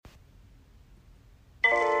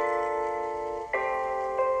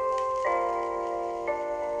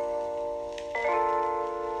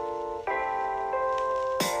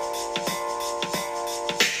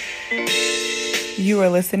You are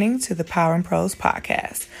listening to the Power and Prose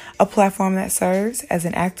podcast, a platform that serves as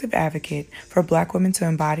an active advocate for Black women to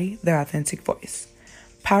embody their authentic voice.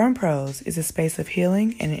 Power and Prose is a space of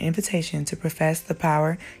healing and an invitation to profess the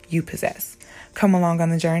power you possess. Come along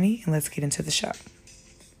on the journey and let's get into the show.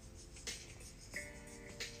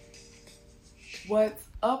 What's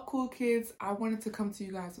up, cool kids? I wanted to come to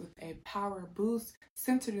you guys with a power boost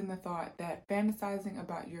centered in the thought that fantasizing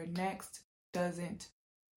about your next doesn't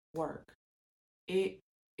work. It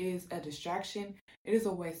is a distraction, it is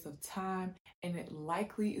a waste of time, and it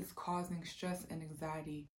likely is causing stress and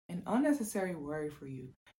anxiety and unnecessary worry for you.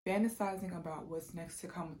 Fantasizing about what's next to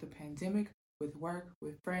come with the pandemic, with work,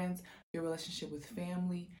 with friends, your relationship with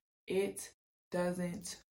family, it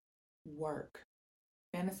doesn't work.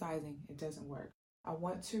 Fantasizing, it doesn't work. I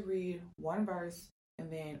want to read one verse,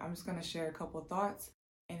 and then I'm just going to share a couple of thoughts,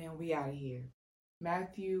 and then we out of here.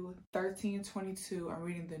 Matthew 13:22, I'm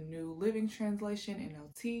reading the New Living Translation,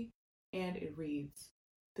 NLT, and it reads,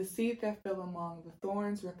 "The seed that fell among the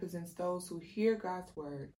thorns represents those who hear God's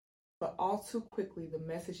word, but all too quickly the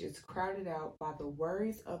message is crowded out by the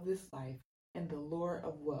worries of this life and the lure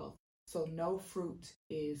of wealth, so no fruit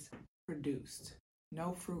is produced."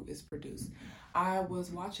 No fruit is produced. I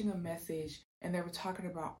was watching a message, and they were talking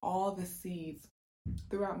about all the seeds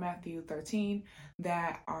throughout Matthew 13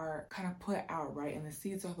 that are kind of put out, right? And the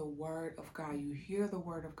seeds are the word of God. You hear the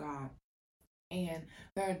word of God. And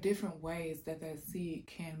there are different ways that that seed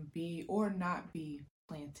can be or not be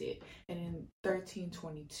planted. And in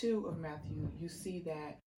 13:22 of Matthew, you see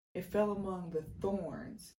that it fell among the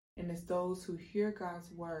thorns. And it's those who hear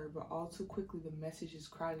God's word, but all too quickly the message is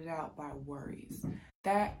crowded out by worries.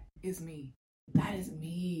 That is me. That is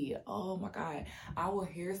me. Oh my God. I will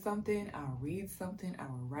hear something, I'll read something, I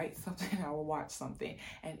will write something, I will watch something.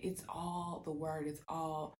 And it's all the word. It's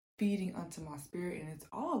all feeding unto my spirit, and it's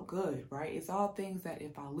all good, right? It's all things that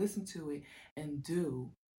if I listen to it and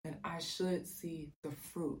do, then I should see the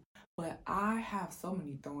fruit. But I have so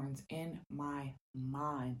many thorns in my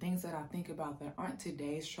mind, things that I think about that aren't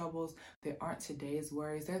today's troubles, that aren't today's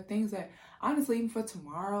worries. They're things that, honestly, even for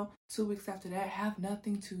tomorrow, 2 weeks after that, have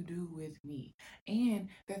nothing to do with me. And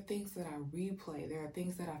they're things that I replay. There are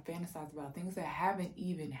things that I fantasize about, things that haven't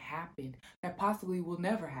even happened, that possibly will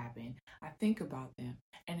never happen. I think about them,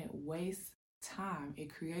 and it wastes time.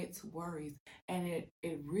 It creates worries, and it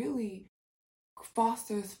really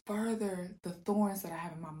fosters further the thorns that I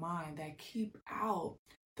have in my mind that keep out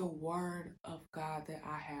the word of God that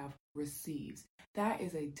I have received. That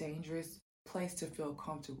is a dangerous place to feel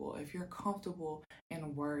comfortable. If you're comfortable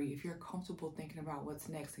in worry, if you're comfortable thinking about what's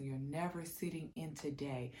next and you're never sitting in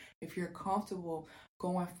today, if you're comfortable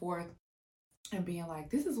going forth and being like,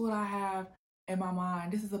 this is what I have in my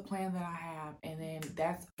mind, this is a plan that I have, and then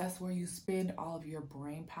that's where you spend all of your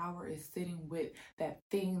brain power, is sitting with that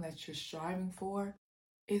thing that you're striving for.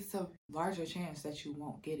 It's a larger chance that you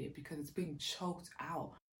won't get it because it's being choked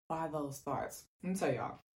out by those thoughts. Let me tell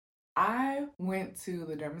y'all, I went to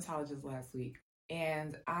the dermatologist last week,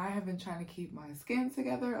 and I have been trying to keep my skin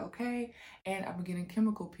together, okay? And I've been getting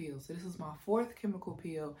chemical peels. So this is my 4th chemical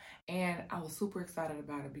peel, and I was super excited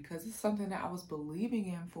about it because it's something that I was believing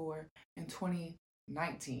in for in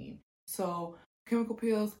 2019. So chemical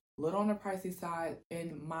peels, a little on the pricey side,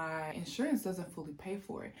 and my insurance doesn't fully pay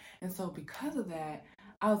for it. And so because of that,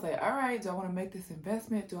 I was like, all right, do I want to make this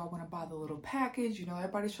investment? Do I want to buy the little package? You know,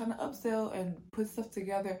 everybody's trying to upsell and put stuff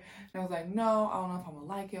together. And I was like, no, I don't know if I'm going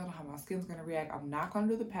to like it. I don't know how my skin's going to react. I'm not going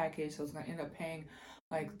to do the package. So I was going to end up paying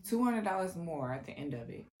like $200 more at the end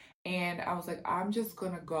of it. And I was like, I'm just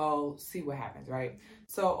going to go see what happens, right?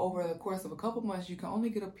 So over the course of a couple months, you can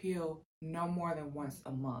only get a peel no more than once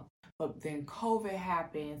a month. But then COVID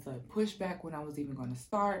happened, so it pushed back when I was even going to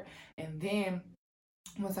start. And then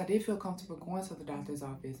once I did feel comfortable going to the doctor's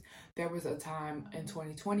office, there was a time in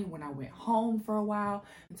 2020 when I went home for a while.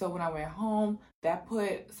 And so when I went home, that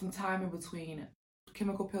put some time in between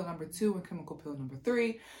chemical pill number 2 and chemical pill number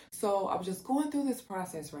 3. So I was just going through this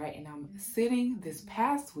process, right? And I'm sitting this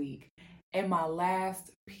past week in my last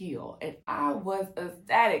peel, and I was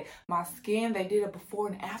ecstatic. My skin, they did a before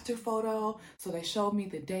and after photo, so they showed me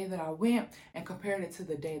the day that I went and compared it to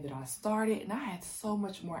the day that I started, and I had so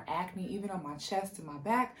much more acne, even on my chest and my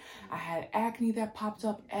back. I had acne that popped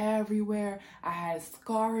up everywhere. I had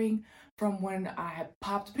scarring from when I had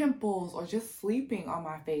popped pimples or just sleeping on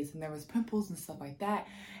my face, and there was pimples and stuff like that,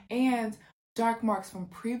 and dark marks from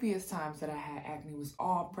previous times that I had acne was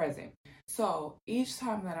all present. So each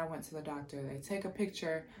time that I went to the doctor, they take a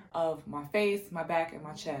picture of my face, my back, and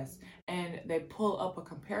my chest, and they pull up a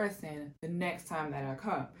comparison the next time that I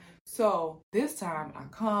come. So this time I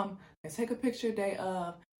come, they take a picture day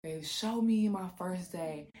of, They showed me my first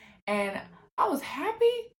day, and I was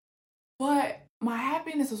happy, but my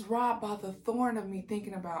happiness was robbed by the thorn of me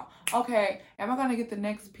thinking about, okay, am I going to get the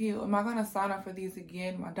next pill? Am I going to sign up for these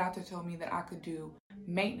again? My doctor told me that I could do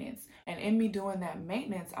maintenance. And in me doing that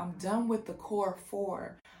maintenance, I'm done with the core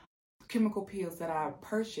 4 chemical pills that I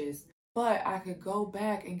purchased. But I could go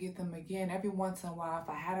back and get them again every once in a while if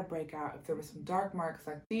I had a breakout. If there were some dark marks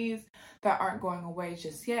like these that aren't going away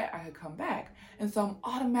just yet, I could come back. And so I'm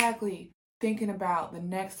automatically thinking about the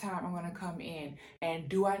next time I'm going to come in, and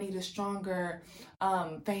do I need a stronger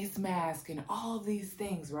face mask and all of these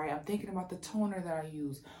things, right? I'm thinking about the toner that I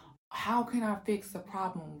use. How can I fix the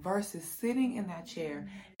problem versus sitting in that chair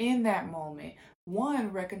in that moment?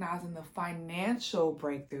 One, recognizing the financial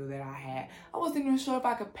breakthrough that I had. I wasn't even sure if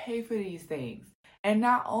I could pay for these things. And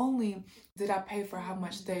not only did I pay for how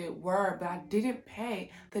much they were, but I didn't pay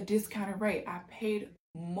the discounted rate. I paid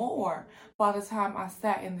more by the time I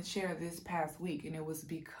sat in the chair this past week, and it was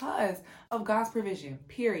because of God's provision,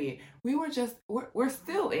 period. We're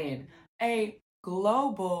still in a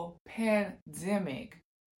global pandemic,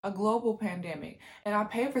 and I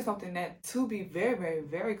paid for something that, to be very, very,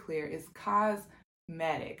 very clear, is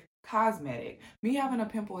cosmetic. Me having a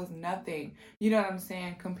pimple is nothing, you know what I'm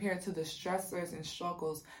saying, compared to the stressors and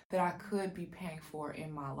struggles that I could be paying for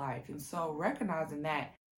in my life. And so recognizing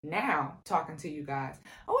that now, talking to you guys,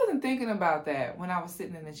 I wasn't thinking about that when I was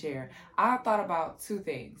sitting in the chair. I thought about 2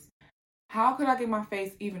 things. How could I get my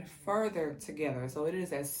face even further together so it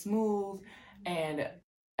is as smooth and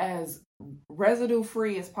as residue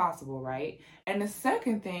free as possible, right? And the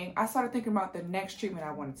second thing, I started thinking about the next treatment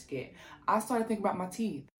I wanted to get. I started thinking about my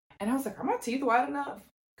teeth. And I was like, are my teeth white enough?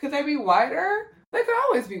 Could they be whiter? They could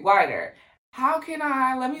always be whiter.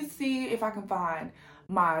 Let me see if I can find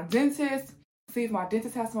my dentist, see if my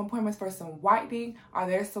dentist has some appointments for some whitening. Are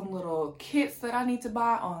there some little kits that I need to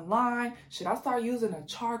buy online? Should I start using a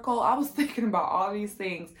charcoal? I was thinking about all these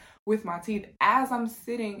things with my teeth as I'm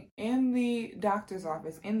sitting in the doctor's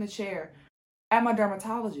office in the chair at my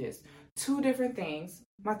dermatologist. 2 different things.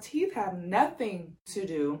 My teeth have nothing to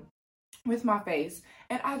do with my face,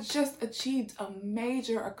 and I just achieved a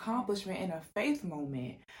major accomplishment in a faith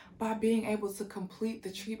moment by being able to complete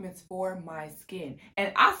the treatments for my skin.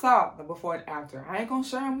 And I saw the before and after. I ain't gonna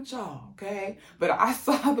share them with y'all, okay? But I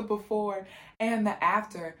saw the before and the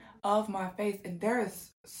after of my face, and there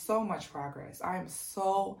is so much progress. I am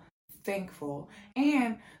so thankful.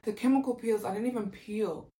 And the chemical peels, I didn't even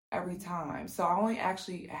peel every time. So I only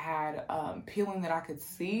actually had peeling that I could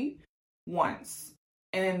see once.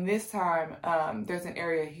 And then this time, there's an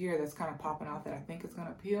area here that's kind of popping out that I think is going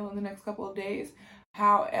to peel in the next couple of days.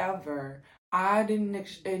 However, I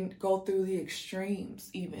didn't go through the extremes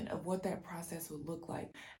even of what that process would look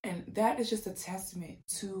like. And that is just a testament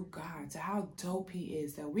to God, to how dope He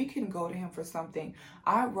is, that we can go to Him for something.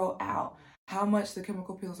 I wrote out how much the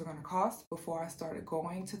chemical peels are going to cost before I started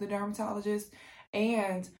going to the dermatologist.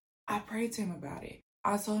 And I prayed to Him about it.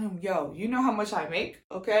 I told him, yo, you know how much I make,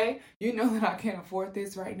 okay? You know that I can't afford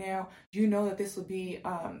this right now. You know that this would be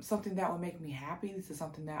something that would make me happy. This is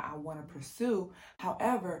something that I want to pursue.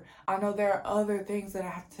 However, I know there are other things that I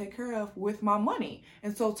have to take care of with my money.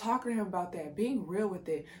 And so talking to him about that, being real with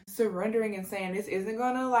it, surrendering and saying this isn't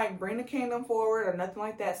going to like bring the kingdom forward or nothing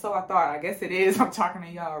like that. So I thought, I guess it is. I'm talking to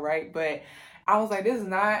y'all, right? But I was like, this is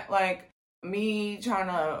not like me trying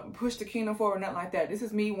to push the kingdom forward, nothing like that. This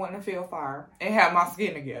is me wanting to feel fire and have my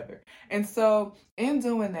skin together. And so in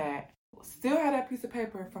doing that, still had that piece of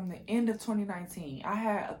paper from the end of 2019. I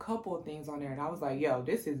had a couple of things on there and I was like, yo,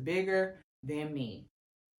 this is bigger than me.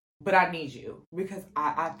 But I need you because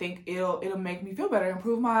I think it'll make me feel better,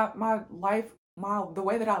 improve my life, the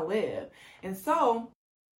way that I live. And so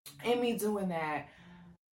in me doing that,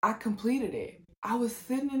 I completed it. I was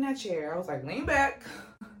sitting in that chair. I was like, lean back.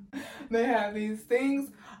 They have these things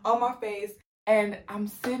on my face and I'm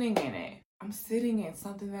sitting in it. I'm sitting in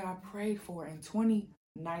something that I prayed for in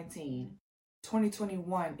 2019.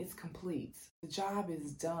 2021, it's complete. The job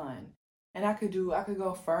is done. And I could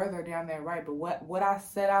go further down that right, but what I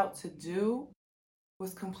set out to do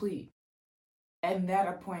was complete. And that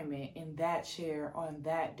appointment in that chair on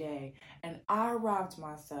that day. And I robbed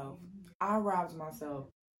myself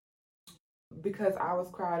because I was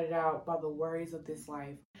crowded out by the worries of this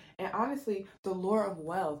life. And honestly, the lure of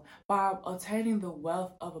wealth, by attaining the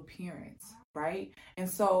wealth of appearance, right? And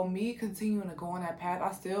so me continuing to go on that path,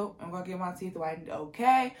 I'm going to get my teeth whitened,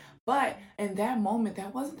 okay? But in that moment,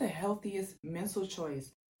 that wasn't the healthiest mental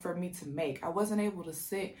choice for me to make. I wasn't able to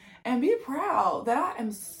sit and be proud that I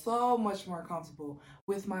am so much more comfortable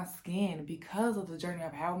with my skin because of the journey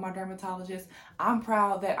I've had with my dermatologist. I'm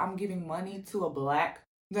proud that I'm giving money to a Black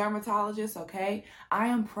dermatologist, okay? I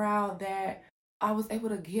am proud that I was able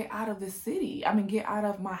to get out of the city. Get out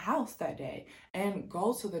of my house that day and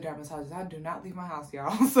go to the dermatologist. I do not leave my house,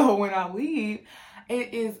 y'all. So when I leave,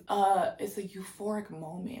 it's a euphoric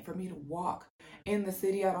moment for me to walk in the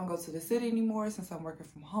city. I don't go to the city anymore since I'm working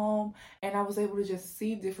from home, and I was able to just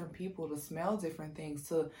see different people, to smell different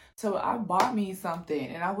things. So I bought me something,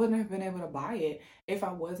 and I wouldn't have been able to buy it if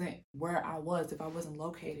I wasn't where I was, if I wasn't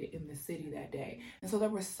located in the city that day. And so there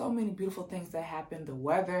were so many beautiful things that happened. The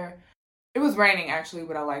weather, it was raining actually,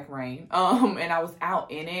 but I like rain. And I was out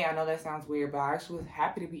in it. I know that sounds weird, but I actually was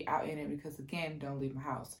happy to be out in it because, again, don't leave my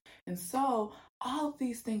house. And so all of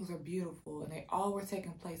these things are beautiful, and they all were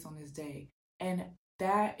taking place on this day. And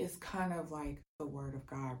that is kind of like the word of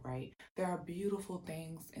God, right? There are beautiful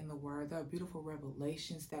things in the word. There are beautiful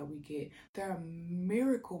revelations that we get. There are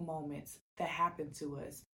miracle moments that happen to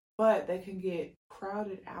us, but they can get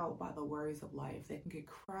crowded out by the worries of life. They can get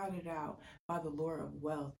crowded out by the lure of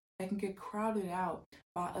wealth. They can get crowded out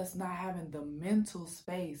by us not having the mental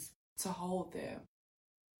space to hold them.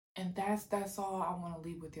 And that's all I want to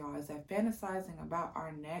leave with y'all, is that fantasizing about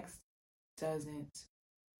our next doesn't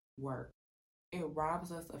work. It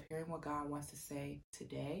robs us of hearing what God wants to say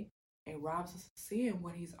today. It robs us of seeing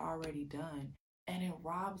what he's already done. And it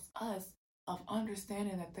robs us of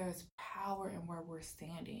understanding that there's power in where we're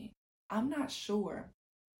standing. I'm not sure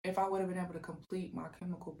if I would have been able to complete my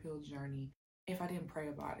chemical peel journey if I didn't pray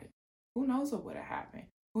about it. Who knows what would have happened?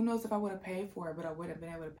 Who knows if I would have paid for it, but I wouldn't have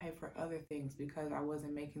been able to pay for other things because I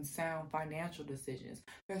wasn't making sound financial decisions.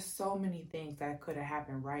 There's so many things that could have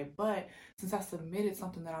happened, right? But since I submitted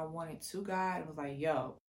something that I wanted to God and was like,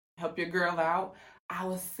 yo, help your girl out, I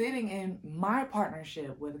was sitting in my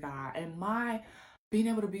partnership with God and my being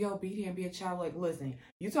able to be obedient, be a child. Like, listen,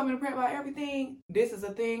 you told me to pray about everything. This is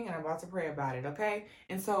a thing, and I'm about to pray about it, okay?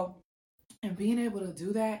 And being able to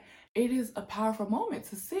do that, it is a powerful moment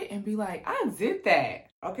to sit and be like, I did that,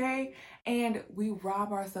 okay? And we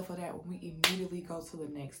rob ourselves of that when we immediately go to the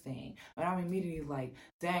next thing. And I'm immediately like,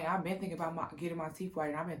 dang, I've been thinking about getting my teeth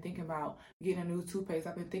whitened. I've been thinking about getting a new toothpaste.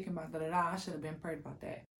 I've been thinking about I should have been prayed about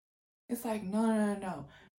that. It's like, no.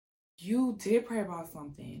 You did pray about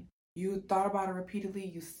something. You thought about it repeatedly.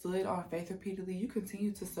 You stood on faith repeatedly. You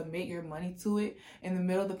continue to submit your money to it in the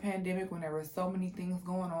middle of the pandemic when there were so many things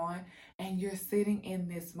going on, and you're sitting in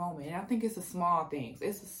this moment. And I think it's the small things.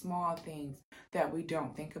 It's the small things that we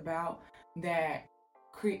don't think about that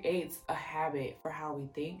creates a habit for how we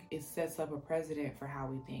think. It sets up a precedent for how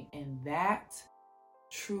we think. And that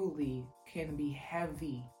truly can be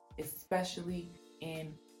heavy, especially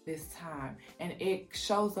in this time, and it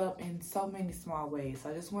shows up in so many small ways. So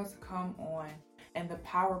I just want to come on, and the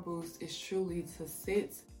power boost is truly to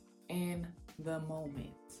sit in the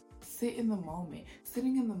moment. Sit in the moment.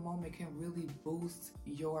 Sitting in the moment can really boost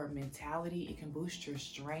your mentality. It can boost your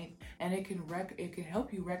strength, and it can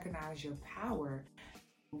help you recognize your power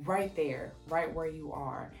right there, right where you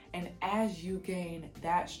are. And as you gain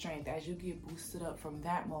that strength, as you get boosted up from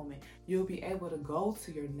that moment, you'll be able to go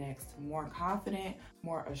to your next more confident,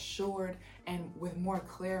 more assured, and with more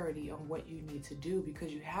clarity on what you need to do,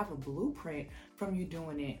 because you have a blueprint from you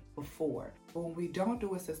doing it before. But when we don't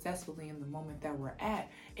do it successfully in the moment that we're at,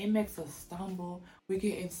 it makes us stumble, we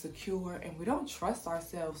get insecure, and we don't trust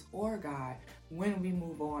ourselves or God when we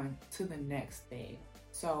move on to the next thing.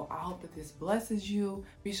 So I hope that this blesses you.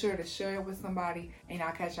 Be sure to share it with somebody, and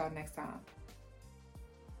I'll catch y'all next time.